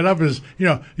brought that up is,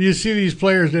 you see these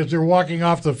players as they're walking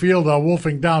off the field,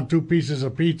 wolfing down 2 pieces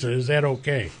of pizza. Is that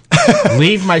okay?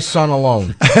 Leave my son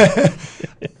alone.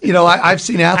 I've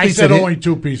seen athletes. I said only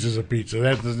 2 pieces of pizza.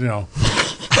 That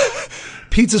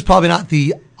Pizza's probably not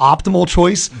the optimal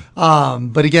choice,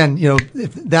 but again,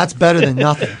 if that's better than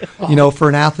nothing. For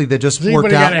an athlete that just worked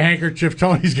out. Got a handkerchief.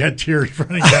 Tony's got tears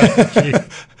running down his cheek.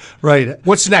 Right.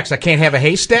 What's next? I can't have a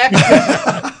haystack.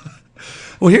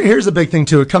 Well, here's the big thing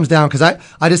too. It comes down because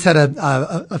I just had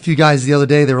a few guys the other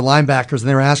day. They were linebackers and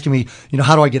they were asking me,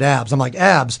 how do I get abs? I'm like,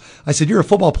 abs. I said, you're a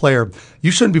football player.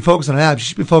 You shouldn't be focused on abs. You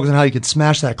should be focused on how you could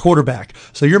smash that quarterback.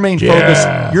 So your main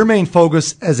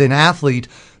focus as an athlete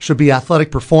should be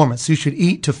athletic performance. You should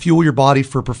eat to fuel your body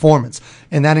for performance.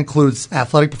 And that includes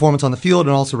athletic performance on the field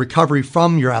and also recovery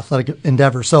from your athletic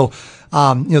endeavor. So,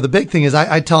 the big thing is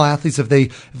I tell athletes if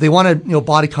they want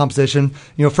body composition,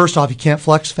 first off, you can't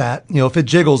flex fat. If it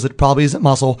jiggles, it probably isn't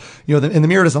muscle. And the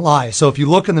mirror doesn't lie. So if you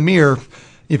look in the mirror,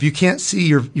 if you can't see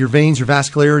your veins, your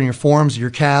vascularity, your forearms, your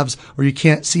calves, or you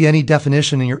can't see any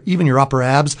definition in even your upper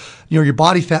abs, your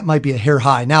body fat might be a hair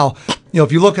high. Now,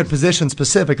 if you look at position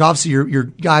specific, obviously your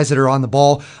guys that are on the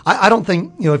ball, I don't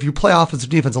think, if you play offensive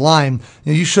defensive line,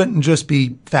 you shouldn't just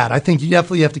be fat. I think you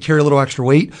definitely have to carry a little extra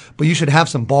weight, but you should have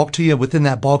some bulk to you. Within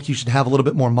that bulk, you should have a little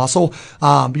bit more muscle.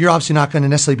 But you're obviously not going to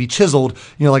necessarily be chiseled,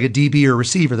 like a DB or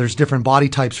receiver. There's different body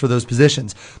types for those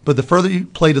positions. But the further you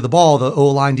play to the ball, the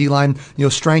O-line, D-line,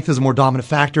 strength is a more dominant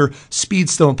factor.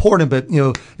 Speed's still important, but,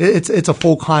 it's a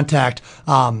full contact,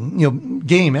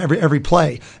 game every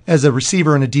play. As a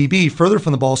receiver and a DB, further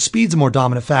from the ball, speed's a more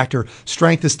dominant factor.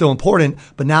 Strength is still important,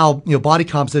 but now, body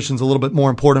composition is a little bit more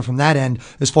important from that end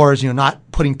as far as, not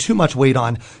putting too much weight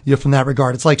on, from that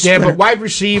regard. It's like but wide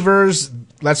receivers,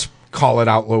 let's call it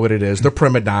out what it is. They're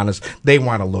prima donnas. They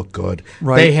want to look good.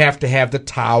 Right. They have to have the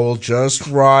towel just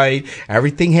right.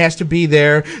 Everything has to be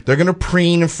there. They're going to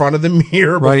preen in front of the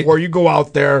mirror before you go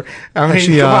out there. I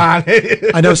mean, come on.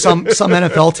 I know some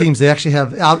NFL teams, they actually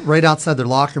have right outside their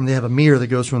locker room, they have a mirror that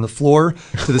goes from the floor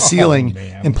to the ceiling.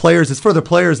 And players, it's for the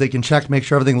players, they can check, make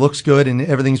sure everything looks good and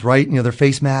everything's right. Their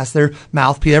face mask, their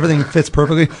mouthpiece, everything fits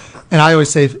perfectly. And I always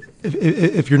say,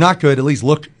 if you're not good, at least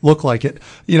look like it,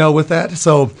 with that.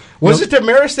 So was it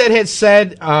Damaris that had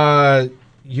said,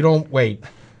 you don't wait.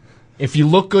 If you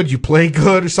look good, you play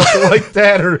good, or something like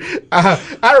that, or I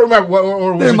don't remember.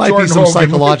 Or there might be some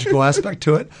psychological aspect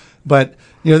to it, but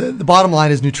the bottom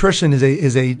line is nutrition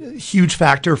is a huge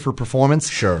factor for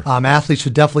performance. Sure, athletes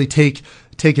should definitely take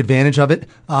advantage of it.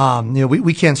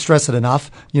 We can't stress it enough.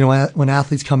 When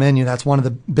athletes come in, that's one of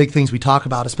the big things we talk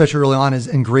about, especially early on, is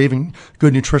engraving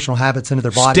good nutritional habits into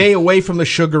their body. Stay away from the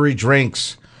sugary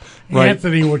drinks. Right.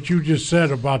 Anthony, what you just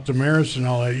said about Damaris and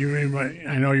all that,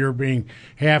 I know you're being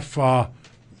half,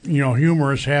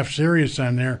 humorous, half serious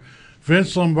on there.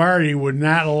 Vince Lombardi would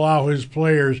not allow his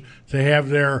players to have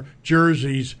their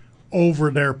jerseys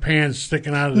over their pants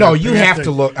sticking out of their pants. No, you have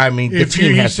to look. I mean, the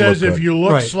team has to look good. He says if you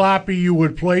look sloppy, you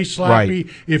would play sloppy.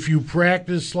 Right. If you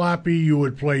practice sloppy, you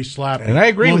would play sloppy. And I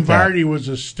agree with that. Lombardi was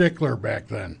a stickler back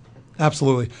then.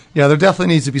 Absolutely. Yeah, there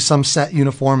definitely needs to be some set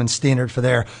uniform and standard for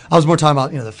there. I was more talking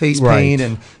about, the face paint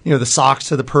and, the socks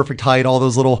to the perfect height, all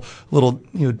those little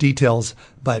details.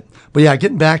 But yeah,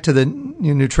 getting back to the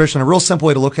nutrition, a real simple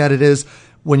way to look at it is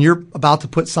when you're about to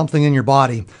put something in your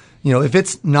body, if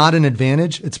it's not an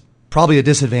advantage, it's probably a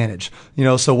disadvantage.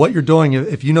 So what you're doing,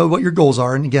 if you know what your goals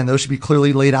are, and again, those should be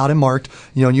clearly laid out and marked,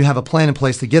 and you have a plan in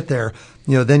place to get there,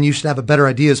 then you should have a better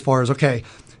idea as far as, okay,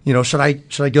 should I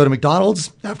go to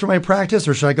McDonald's after my practice,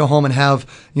 or should I go home and have,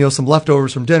 some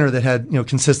leftovers from dinner that had,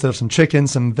 consisted of some chicken,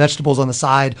 some vegetables on the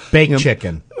side, baked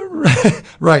chicken.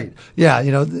 Right. Yeah.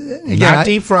 Again, Not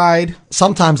deep fried.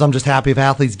 Sometimes I'm just happy if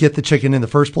athletes get the chicken in the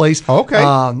first place. Okay.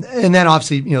 And then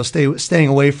obviously, staying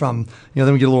away from,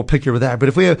 then we get a little pickier with that. But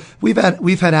if we've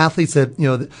had athletes that,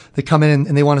 that come in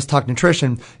and they want us to talk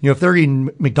nutrition, if they're eating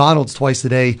McDonald's twice a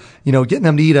day, getting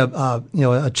them to eat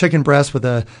a chicken breast with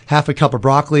a half a cup of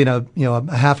broccoli and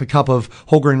a half a cup of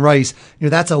whole grain rice,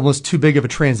 that's almost too big of a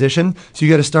transition. So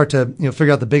you got to start to,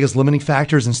 figure out the biggest limiting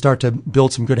factors and start to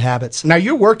build some good habits. Now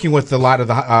you're working with a lot of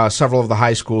the several of the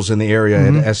high schools in the area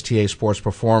at STA Sports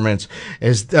Performance.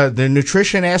 Is the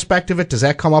nutrition aspect of it, does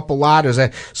that come up a lot? Or is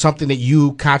that something that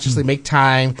you consciously make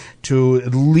time to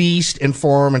at least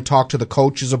inform and talk to the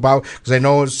coaches about? Because I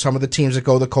know some of the teams that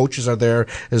go, the coaches are there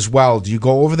as well. Do you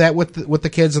go over that with the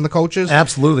kids and the coaches?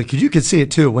 Absolutely, because you can see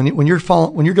it too when you're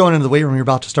going into the weight room, you're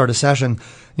about to start a session.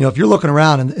 If you're looking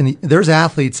around and there's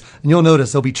athletes, and you'll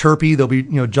notice they'll be chirpy, they'll be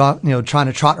trying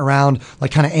to trot around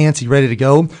like kind of antsy, ready to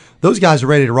go. Those guys are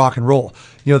ready to rock and roll.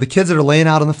 The kids that are laying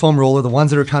out on the foam roller, the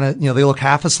ones that are kind of, they look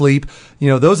half asleep,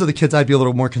 those are the kids I'd be a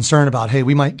little more concerned about. Hey,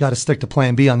 we might got to stick to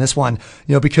plan B on this one,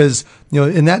 because,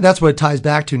 and that's what it ties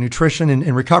back to, nutrition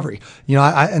and recovery.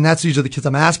 And that's usually the kids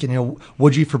I'm asking,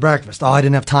 what'd you eat for breakfast? Oh, I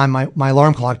didn't have time. My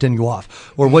alarm clock didn't go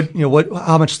off. Or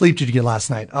how much sleep did you get last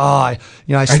night? Oh, I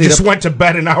just went to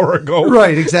bed an hour ago.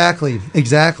 Right.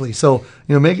 Exactly. So,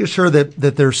 making sure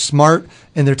that they're smart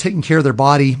and they're taking care of their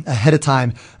body ahead of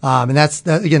time. And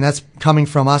that's coming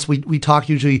from us. We talk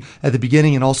usually at the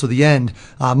beginning and also the end,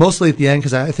 mostly at the end,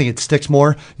 because I think it sticks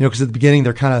more, because at the beginning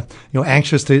they're kind of,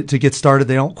 anxious to get started.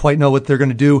 They don't quite know what they're going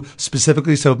to do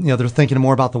specifically. So, they're thinking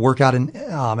more about the workout and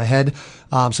ahead.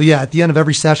 So yeah, at the end of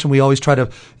every session, we always try to,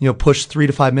 push 3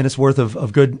 to 5 minutes worth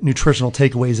of good nutritional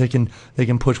takeaways they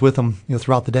can push with them,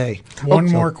 throughout the day. One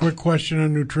more quick question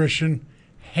on nutrition.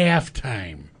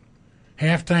 Halftime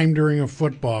during a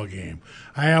football game.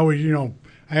 I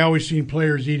always seen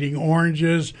players eating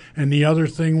oranges, and the other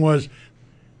thing was,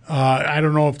 I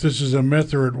don't know if this is a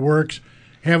myth or it works,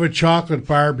 have a chocolate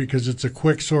bar because it's a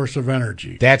quick source of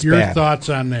energy. That's your bad. thoughts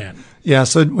on that? Yeah,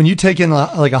 so when you take in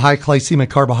like a high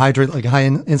glycemic carbohydrate, like a high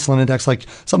insulin index, like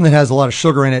something that has a lot of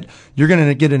sugar in it, you're going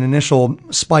to get an initial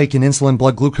spike in insulin,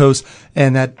 blood glucose,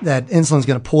 and that insulin is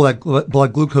going to pull that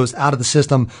blood glucose out of the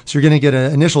system. So you're going to get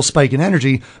an initial spike in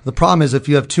energy. The problem is if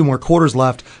you have 2 more quarters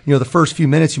left, the first few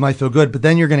minutes you might feel good, but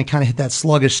then you're going to kind of hit that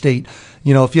sluggish state.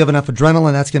 If you have enough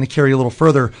adrenaline, that's going to carry you a little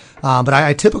further. But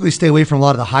I typically stay away from a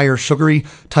lot of the higher sugary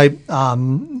type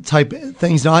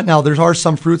things. Now there are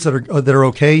some fruits that are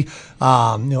okay.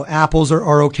 Apples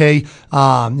are okay.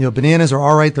 Bananas are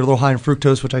all right. They're a little high in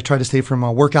fructose, which I try to stay from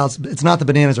workouts. It's not that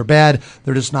bananas are bad.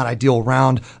 They're just not ideal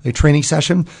around a training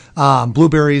session.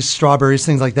 Blueberries, strawberries,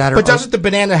 things like that. But doesn't the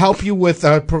banana help you with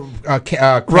cramp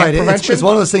right, prevention? It's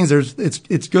one of those things.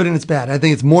 It's good and it's bad. I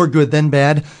think it's more good than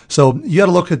bad. So you got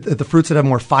to look at the fruits that have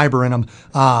more fiber in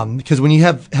them, because when you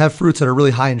have fruits that are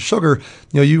really high in sugar,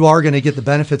 you are going to get the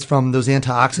benefits from those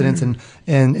antioxidants and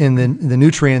the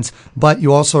nutrients, but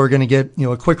you also are going to get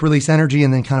a quick release energy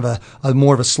and then kind of a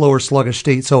more of a slower, sluggish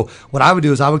state. So what I would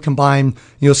do is I would combine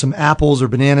some apples or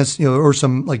bananas, or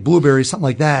some like blueberries, something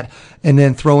like that, and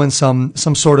then throw in some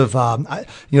sort of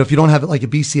if you don't have it like a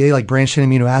BCA, like branched chain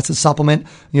amino acid supplement,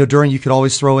 during, you could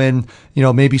always throw in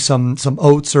maybe some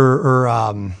oats or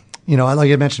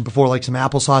like I mentioned before, like some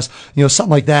applesauce,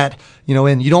 something like that,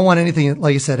 and you don't want anything,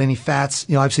 like I said, any fats.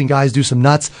 I've seen guys do some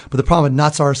nuts, but the problem with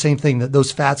nuts are the same thing, that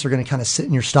those fats are going to kind of sit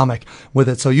in your stomach with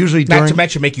it. So usually not to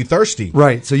mention make you thirsty.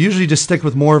 Right. So usually just stick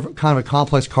with more of kind of a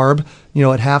complex carb,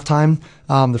 at halftime.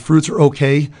 The fruits are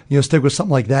okay. Stick with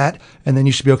something like that, and then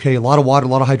you should be okay. A lot of water, a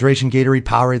lot of hydration, Gatorade,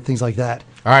 Powerade, things like that.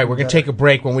 All right, we're going to take a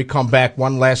break. When we come back,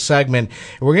 one last segment.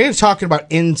 We're going to be talking about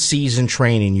in-season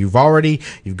training. You've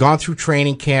gone through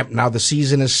training camp. Now the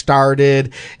season has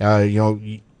started.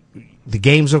 The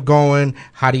games are going.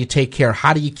 How do you take care?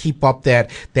 How do you keep up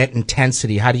that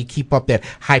intensity? How do you keep up that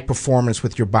high performance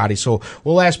with your body? So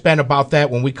we'll ask Ben about that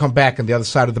when we come back on the other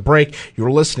side of the break.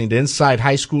 You're listening to Inside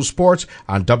High School Sports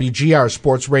on WGR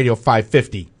Sports Radio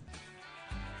 550.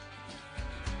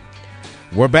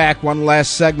 We're back. One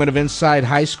last segment of Inside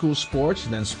High School Sports,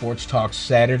 and then Sports Talk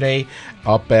Saturday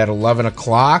up at 11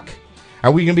 o'clock.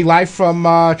 Are we going to be live from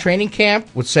training camp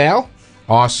with Sal?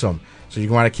 Awesome. So you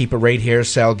want to keep it right here,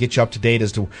 Sal, get you up to date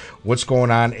as to what's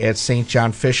going on at St.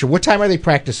 John Fisher. What time are they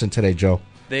practicing today, Joe?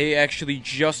 They actually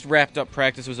just wrapped up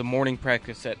practice. It was a morning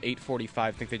practice at 8:45.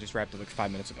 I think they just wrapped it like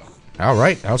 5 minutes ago. All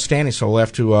right. Outstanding. So we'll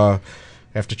have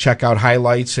to check out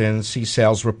highlights and see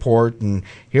Sal's report and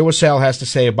hear what Sal has to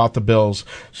say about the Bills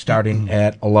starting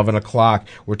at 11 o'clock.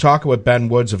 We're talking with Ben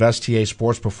Woods of STA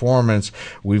Sports Performance.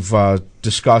 We've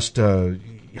discussed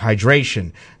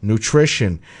hydration,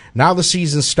 nutrition. Now the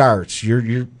season starts.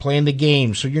 You're playing the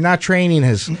game, so you're not training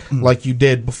as like you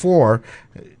did before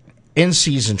in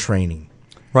season training.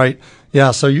 Right.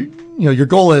 Yeah. So your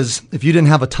goal is, if you didn't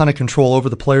have a ton of control over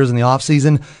the players in the off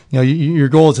season, your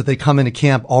goal is that they come into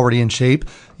camp already in shape.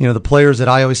 The players that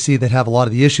I always see that have a lot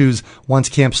of the issues once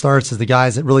camp starts is the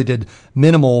guys that really did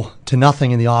minimal to nothing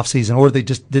in the off season, or they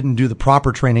just didn't do the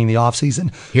proper training in the off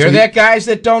season. Hear that, guys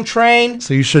that don't train?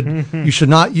 So you should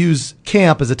not use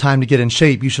camp as a time to get in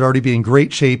shape. You should already be in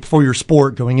great shape for your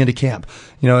sport going into camp.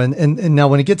 And now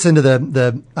when it gets into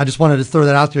the I just wanted to throw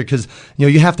that out there because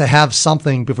you have to have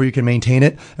something before you can maintain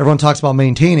it. Everyone talks about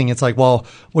maintaining. It's like, well,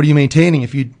 what are you maintaining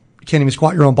if you can't even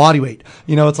squat your own body weight?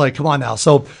 It's like, come on now.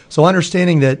 So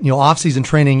understanding that, off-season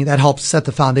training, that helps set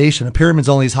the foundation. A pyramid's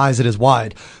only as high as it is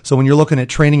wide. So when you're looking at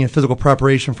training and physical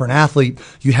preparation for an athlete,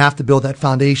 you have to build that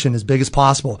foundation as big as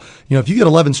possible. If you get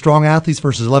 11 strong athletes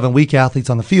versus 11 weak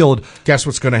athletes on the field, guess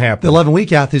what's going to happen? The 11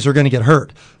 weak athletes are going to get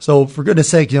hurt. So for goodness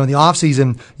sake, in the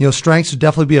off-season, strength should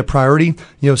definitely be a priority.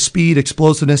 Speed,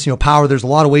 explosiveness, power. There's a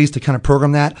lot of ways to kind of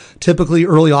program that. Typically,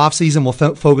 early off-season, we'll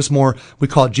focus more, we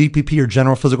call it GPP, or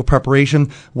general physical preparation,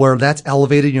 where that's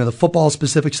elevated. The football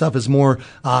specific stuff is more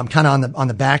kind of on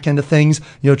the back end of things.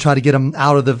 Try to get them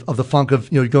out of the funk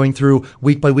of going through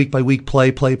week by week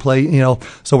play.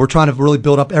 So we're trying to really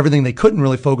build up everything they couldn't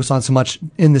really focus on so much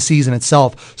in the season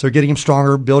itself. So getting them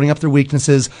stronger, building up their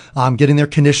weaknesses, getting their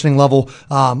conditioning level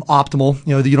optimal.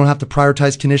 You don't have to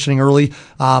prioritize conditioning early,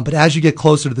 but as you get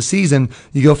closer to the season,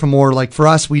 you go from more like, for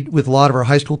us, with a lot of our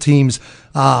high school teams,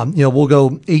 we'll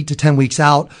go 8 to 10 weeks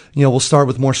out. We'll start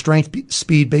with more strength,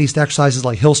 speed-based exercises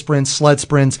like hill sprints, sled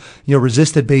sprints,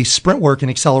 resisted-based sprint work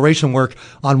and acceleration work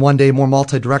on one day, more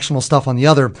multi-directional stuff on the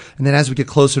other. And then as we get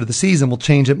closer to the season, we'll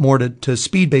change it more to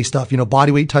speed-based stuff,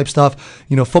 body weight type stuff.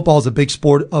 Football is a big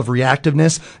sport of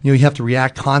reactiveness. You have to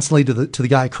react constantly to the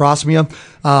guy across from you.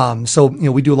 So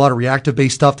we do a lot of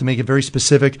reactive-based stuff to make it very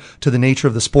specific to the nature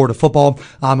of the sport of football.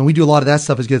 And we do a lot of that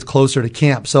stuff as it gets closer to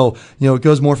camp. So, it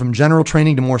goes more from general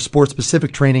training to more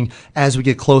sport-specific training as we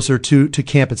get closer to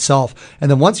camp itself.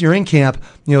 And then once you're in camp,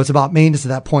 it's about maintenance at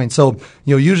that point. So,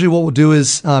 usually what we'll do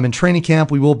is in training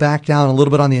camp, we will back down a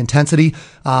little bit on the intensity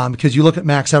because you look at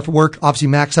max effort work. Obviously,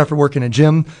 max effort work in a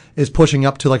gym is pushing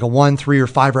up to like a 1, 3, or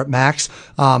 5 rep max.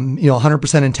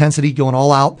 100% intensity, going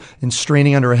all out and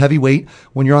straining under a heavy weight.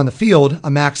 When you're on the field, a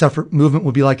max effort movement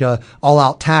would be like a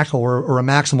all-out tackle or a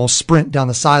maximal sprint down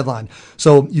the sideline.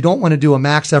 So you don't want to do a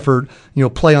max effort,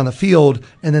 play on the field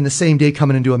and then the same day come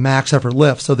in and do a max effort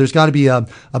lift. So there's got to be a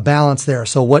balance there.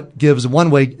 So what gives one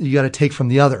way, you got to take from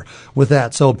the other with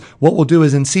that. So what we'll do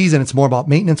is in season, it's more about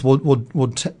maintenance. We'll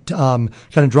kind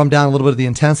of drum down a little bit of the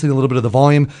intensity, a little bit of the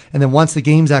volume. And then once the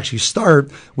games actually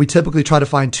start, we typically try to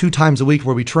find 2 times a week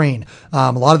where we train.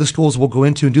 A lot of the schools will go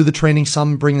into and do the training.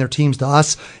 Some bring their teams to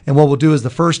us. And what we'll do is the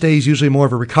first day is usually more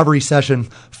of a recovery session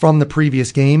from the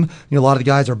previous game. A lot of the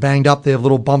guys are banged up. They have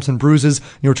little bumps and bruises.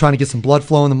 We're trying to get some blood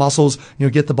flow in the muscles,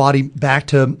 get the body back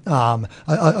to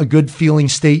a good feeling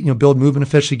state, build movement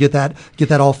efficiency, get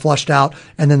that all flushed out.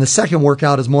 And then the second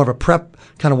workout is more of a prep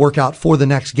kind of workout for the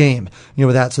next game,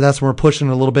 with that. So that's when we're pushing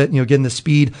it a little bit, getting the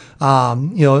speed,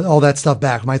 all that stuff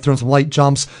back. Might throw in some light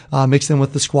jumps, mixed in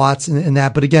with the squats and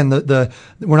that. But again,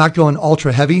 we're not going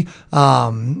ultra heavy.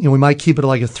 We might keep it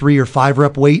like a 3 or 5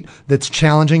 rep weight that's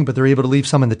challenging, but they're able to leave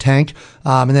some in the tank.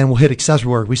 And then we'll hit accessory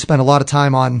work. We spend a lot of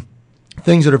time on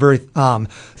things that are very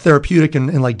therapeutic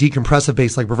and like decompressive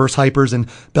based, like reverse hypers and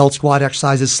belt squat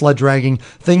exercises, sled dragging,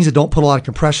 things that don't put a lot of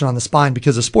compression on the spine,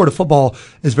 because the sport of football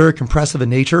is very compressive in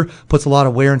nature, puts a lot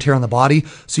of wear and tear on the body.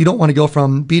 So you don't want to go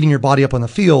from beating your body up on the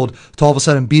field to all of a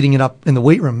sudden beating it up in the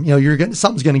weight room.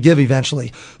 Something's going to give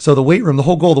eventually. So the weight room, the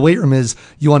whole goal of the weight room is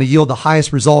you want to yield the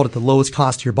highest result at the lowest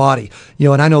cost to your body.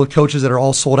 And I know coaches that are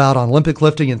all sold out on Olympic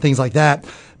lifting and things like that.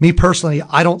 Me personally,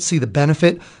 I don't see the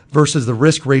benefit versus the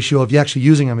risk ratio of you actually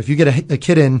using them. If you get a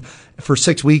kid in for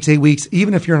 6 weeks, 8 weeks,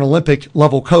 even if you're an Olympic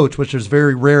level coach, which there's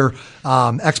very rare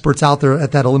experts out there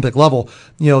at that Olympic level,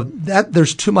 that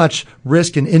there's too much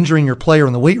risk in injuring your player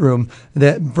in the weight room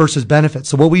that versus benefit.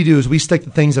 So what we do is we stick to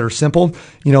things that are simple.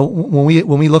 When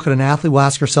we look at an athlete, we'll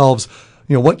ask ourselves,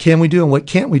 what can we do and what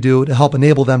can't we do to help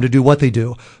enable them to do what they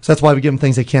do? So that's why we give them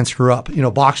things they can't screw up.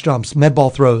 Box jumps, med ball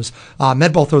throws.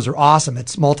 Med ball throws are awesome.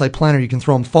 It's multi-planar. You can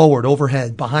throw them forward,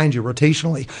 overhead, behind you,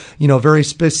 rotationally, very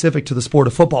specific to the sport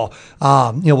of football.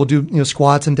 We'll do,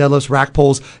 squats and deadlifts, rack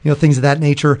pulls, things of that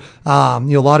nature. A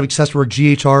lot of accessory work,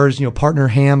 GHRs, partner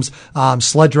hams,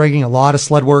 sled dragging, a lot of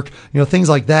sled work, things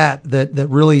like that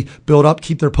really build up,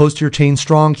 keep their posterior chain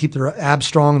strong, keep their abs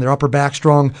strong, their upper back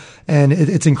strong. And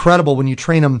it's incredible when you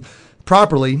train them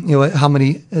properly, how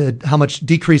much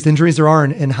decreased injuries there are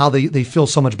and how they feel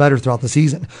so much better throughout the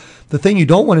season. The thing you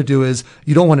don't want to do is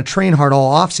you don't want to train hard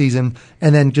all off season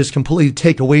and then just completely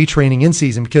take away training in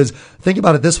season, because think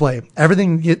about it this way.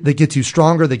 Everything that gets you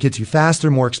stronger, that gets you faster,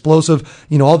 more explosive,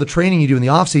 all the training you do in the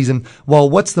off season. Well,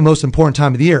 what's the most important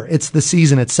time of the year? It's the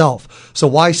season itself. So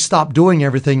why stop doing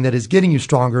everything that is getting you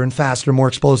stronger and faster, more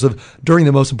explosive during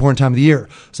the most important time of the year?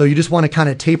 So you just want to kind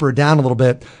of taper it down a little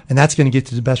bit, and that's going to get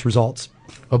you the best results.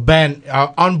 Well, Ben,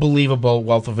 unbelievable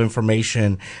wealth of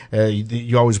information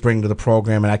you always bring to the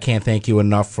program, and I can't thank you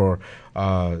enough for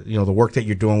the work that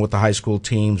you're doing with the high school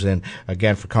teams, and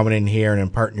again for coming in here and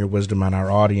imparting your wisdom on our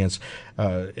audience.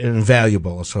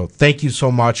 Invaluable. So thank you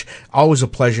so much. Always a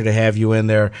pleasure to have you in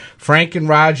there. Frank and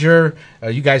Roger,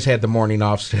 you guys had the morning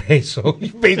off today, so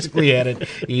you basically had it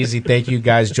easy. Thank you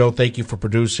guys. Joe, thank you for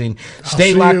producing. I'll see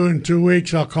you in 2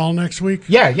 weeks. I'll call next week.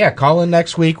 Yeah. Call in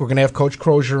next week. We're going to have Coach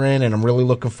Crozier in, and I'm really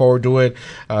looking forward to it.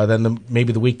 Then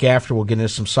maybe the week after, we'll get into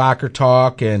some soccer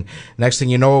talk, and next thing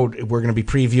you know, we're going to be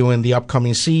previewing the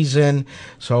upcoming season.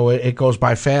 So it goes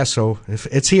by fast. So if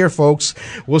it's here, folks.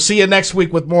 We'll see you next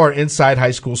week with more Inside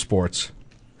High School Sports.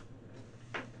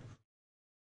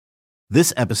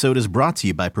 This episode is brought to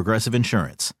you by Progressive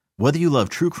Insurance. Whether you love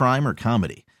true crime or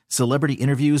comedy, celebrity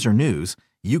interviews or news,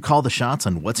 you call the shots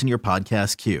on what's in your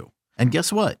podcast queue. And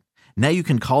guess what? Now you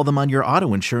can call them on your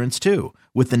auto insurance too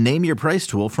with the Name Your Price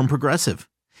tool from Progressive.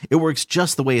 It works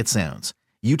just the way it sounds.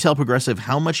 You tell Progressive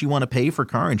how much you want to pay for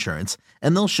car insurance,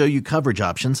 and they'll show you coverage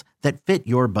options that fit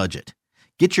your budget.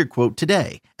 Get your quote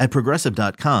today at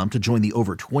Progressive.com to join the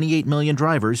over 28 million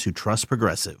drivers who trust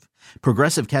Progressive.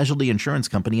 Progressive Casualty Insurance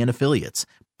Company and Affiliates.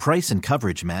 Price and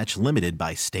coverage match limited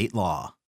by state law.